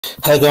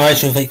Hello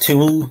guys,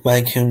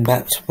 welcome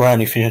back to brand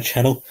new video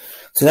channel.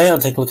 Today I'll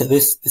take a look at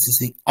this. This is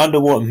the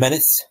Underwater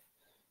Menace.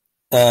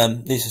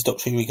 This is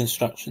Doctor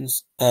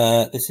Reconstructions.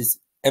 This is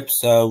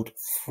second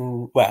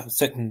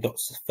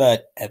Doctor's third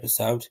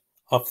episode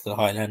after the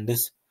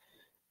Highlanders.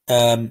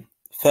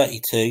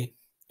 32.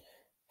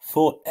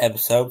 4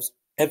 episodes.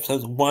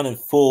 Episodes 1 and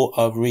 4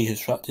 are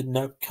reconstructed,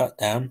 no cut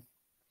down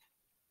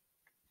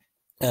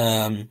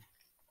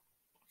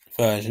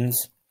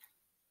versions.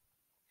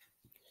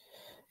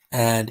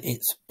 And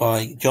it's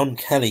by John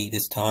Kelly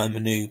this time, a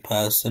new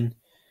person.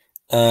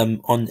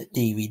 On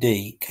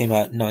DVD, came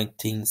out in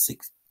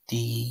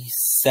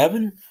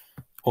 1967,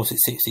 or is it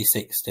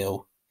 66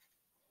 still?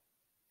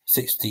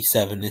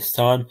 67 this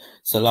time.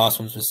 So the last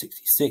ones was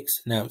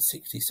 66, now it's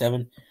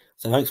 67.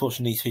 So thanks for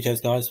watching these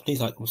videos, guys. Please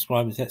like and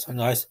subscribe. Until next time,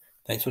 guys.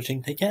 Thanks for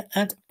watching. Take care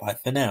and bye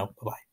for now. Bye bye.